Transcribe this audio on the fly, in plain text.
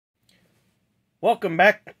Welcome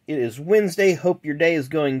back. It is Wednesday. Hope your day is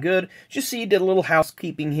going good. Just see you did a little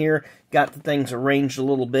housekeeping here. Got the things arranged a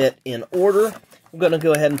little bit in order. I'm going to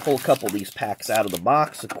go ahead and pull a couple of these packs out of the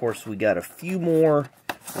box. Of course, we got a few more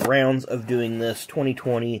rounds of doing this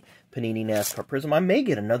 2020 Panini NASCAR Prizm. I may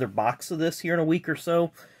get another box of this here in a week or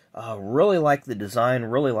so. Really like the design.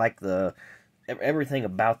 Really like everything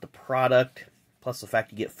about the product. Plus the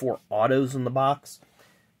fact you get 4 autos in the box.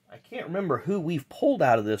 I can't remember who we've pulled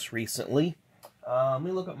out of this recently. Let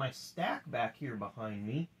me look at my stack back here behind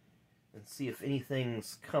me and see if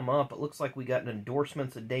anything's come up. It looks like we got an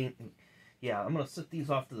endorsements a date. Yeah, I'm going to set these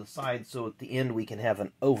off to the side so at the end we can have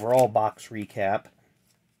an overall box recap.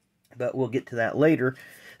 But we'll get to that later.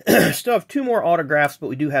 Still have 2 more autographs, but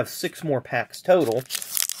we do have 6 more packs total.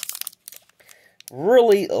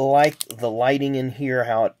 Really like the lighting in here,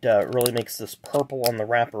 how it really makes this purple on the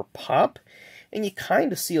wrapper pop. And you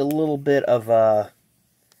kind of see a little bit of a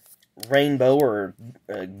rainbow or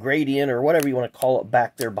gradient or whatever you want to call it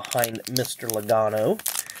back there behind Mr. Logano.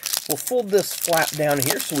 We'll fold this flap down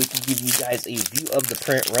here so we can give you guys a view of the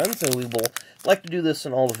print runs, and we will like to do this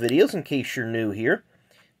in all the videos in case you're new here.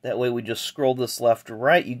 That way we just scroll this left to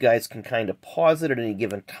right. You guys can kind of pause it at any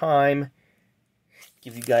given time.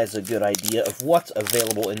 Give you guys a good idea of what's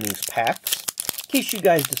available in these packs. In case you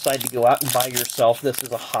guys decide to go out and buy yourself, this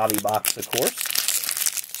is a hobby box, of course.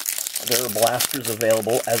 There are blasters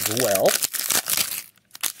available as well.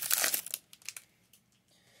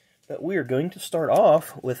 But we are going to start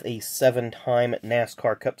off with a 7-time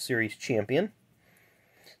NASCAR Cup Series champion.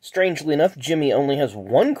 Strangely enough, Jimmy only has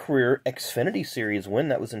 1 career Xfinity Series win.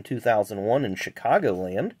 That was in 2001 in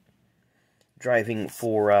Chicagoland, driving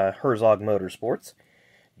for Herzog Motorsports.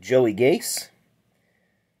 Joey Gase.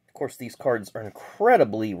 Of course, these cards are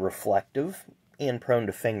incredibly reflective and prone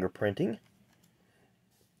to fingerprinting.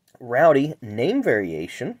 Rowdy, name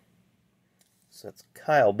variation. So that's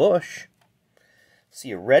Kyle Busch.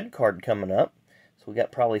 See a red card coming up. So we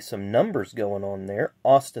got probably some numbers going on there.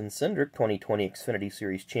 Austin Cindric, 2020 Xfinity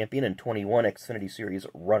Series champion and 21 Xfinity Series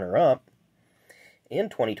runner-up.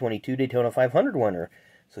 And 2022 Daytona 500 winner.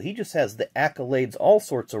 So he just has the accolades all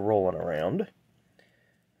sorts of rolling around.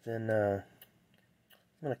 Then I'm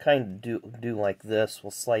going to kind of do like this.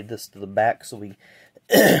 We'll slide this to the back so we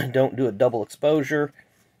don't do a double exposure.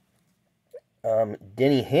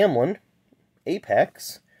 Denny Hamlin,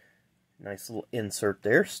 Apex. Nice little insert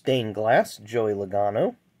there. Stained glass, Joey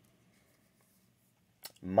Logano.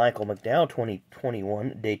 Michael McDowell,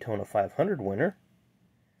 2021 Daytona 500 winner.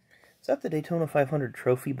 Is that the Daytona 500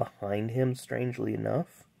 trophy behind him, strangely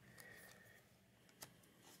enough?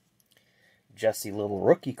 Jesse Little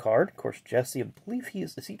rookie card. Of course, Jesse, I believe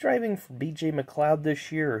is he driving for B.J. McLeod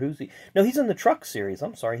this year, or who's he? No, he's in the Truck Series.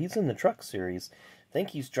 I'm sorry, he's in the Truck Series. I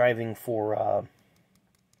think he's driving for,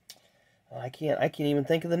 I can't even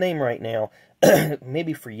think of the name right now.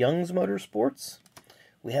 Maybe for Young's Motorsports.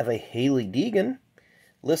 We have a Haley Deegan,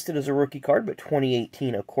 listed as a rookie card, but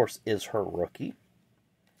 2018, of course, is her rookie.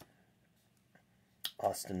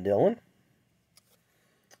 Austin Dillon.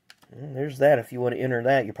 And there's that. If you want to enter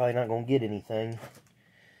that, you're probably not going to get anything.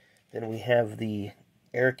 Then we have the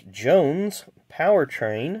Eric Jones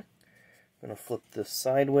Powertrain. I'm going to flip this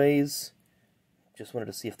sideways. Just wanted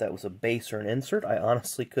to see if that was a base or an insert. I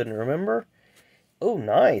honestly couldn't remember. Oh,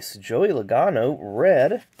 nice. Joey Logano,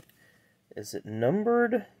 red. Is it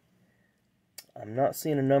numbered? I'm not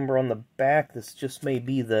seeing a number on the back. This just may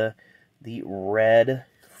be the red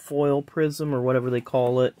foil prism or whatever they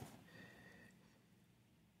call it.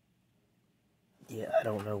 Yeah, I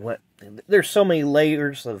don't know what. There's so many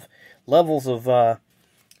layers of levels of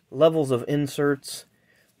inserts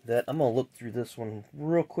that I'm going to look through this one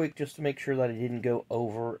real quick just to make sure that I didn't go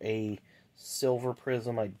over a silver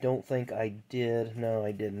prism. I don't think I did. No,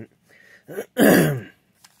 I didn't.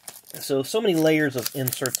 So many layers of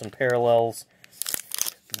inserts and parallels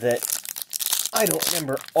that I don't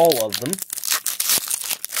remember all of them.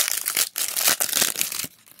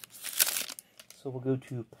 So we'll go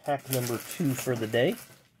to pack number 2 for the day.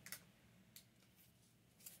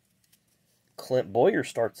 Clint Boyer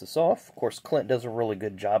starts us off. Of course, Clint does a really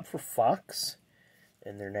good job for Fox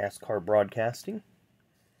and their NASCAR broadcasting.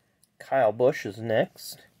 Kyle Busch is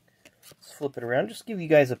next. Let's flip it around. Just give you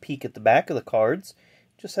guys a peek at the back of the cards.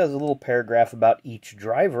 Just has a little paragraph about each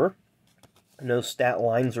driver. No stat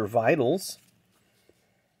lines or vitals.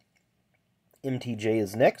 MTJ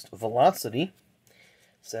is next. Velocity.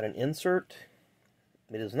 Is that an insert?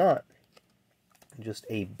 It is not. Just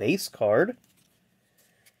a base card.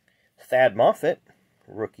 Thad Moffitt,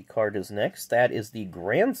 rookie card, is next. Thad is the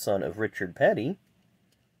grandson of Richard Petty.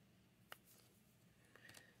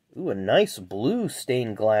 Ooh, a nice blue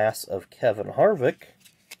stained glass of Kevin Harvick.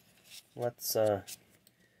 Let's,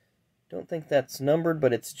 don't think that's numbered,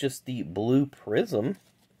 but it's just the blue prism.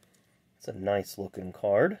 It's a nice looking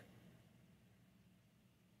card.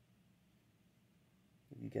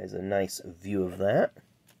 Give you guys a nice view of that.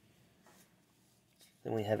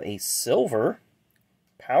 Then we have a silver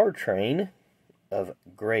powertrain of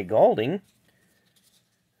Gray Galding,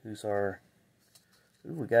 who's our,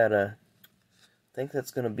 ooh, we got a, I think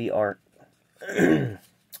that's going to be our,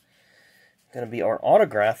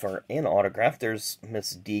 autograph, or an autograph. There's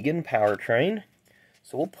Miss Deegan powertrain.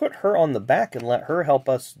 So we'll put her on the back and let her help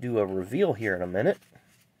us do a reveal here in a minute.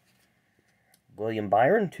 William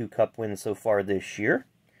Byron, 2 Cup wins so far this year.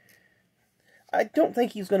 I don't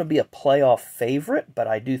think he's going to be a playoff favorite, but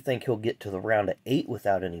I do think he'll get to the round of 8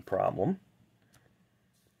 without any problem.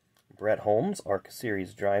 Brett Holmes, ARCA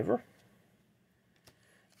Series driver.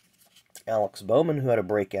 Alex Bowman, who had a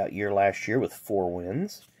breakout year last year with 4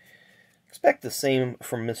 wins. Expect the same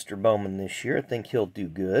from Mr. Bowman this year. I think he'll do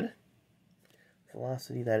good.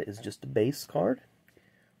 Velocity, that is just a base card.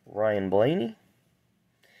 Ryan Blaney.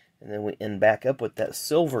 And then we end back up with that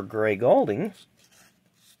silver Gray Galding.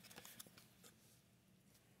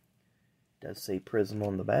 Does say Prism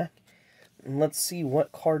on the back. And let's see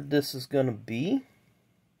what card this is going to be.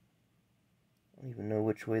 I don't even know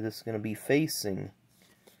which way this is going to be facing.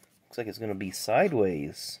 Looks like it's going to be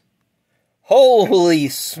sideways. Holy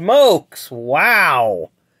smokes! Wow!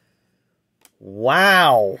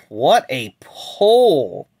 Wow! What a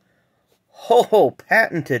pull! Oh,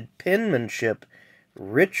 patented penmanship.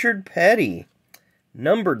 Richard Petty.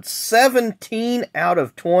 Numbered 17 out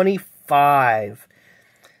of 25.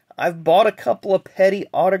 I've bought a couple of Petty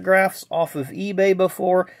autographs off of eBay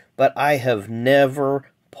before, but I have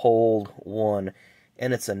never pulled one.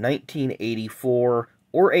 And it's a 1984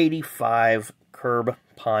 or 85 Curb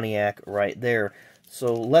Pontiac right there.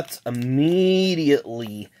 So let's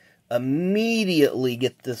immediately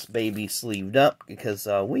get this baby sleeved up, because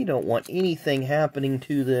we don't want anything happening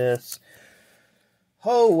to this.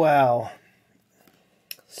 Oh, wow.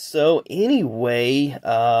 So anyway,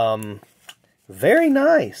 very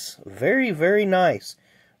nice. Very, very nice.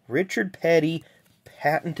 Richard Petty,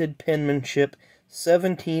 patented penmanship,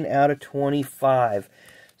 17 out of 25.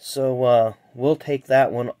 So, we'll take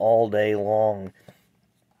that one all day long.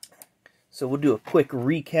 So we'll do a quick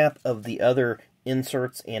recap of the other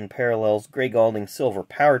inserts and parallels. Gray Galding silver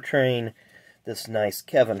powertrain. This nice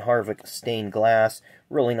Kevin Harvick stained glass.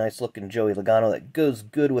 Really nice looking Joey Logano. That goes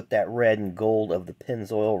good with that red and gold of the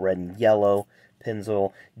Pennzoil. Red and yellow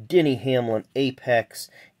Pennzoil. Denny Hamlin Apex.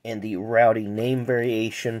 And the Rowdy name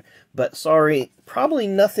variation. But sorry, probably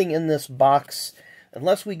nothing in this box.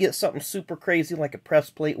 Unless we get something super crazy like a press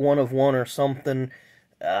plate 1 of 1 or something.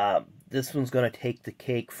 This one's going to take the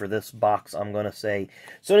cake for this box, I'm going to say.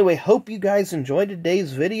 So anyway, hope you guys enjoyed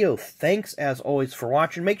today's video. Thanks, as always, for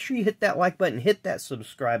watching. Make sure you hit that like button, hit that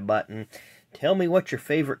subscribe button. Tell me what your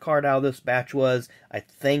favorite card out of this batch was. I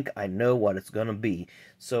think I know what it's going to be.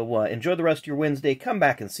 So enjoy the rest of your Wednesday. Come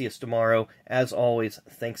back and see us tomorrow. As always,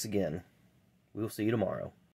 thanks again. We'll see you tomorrow.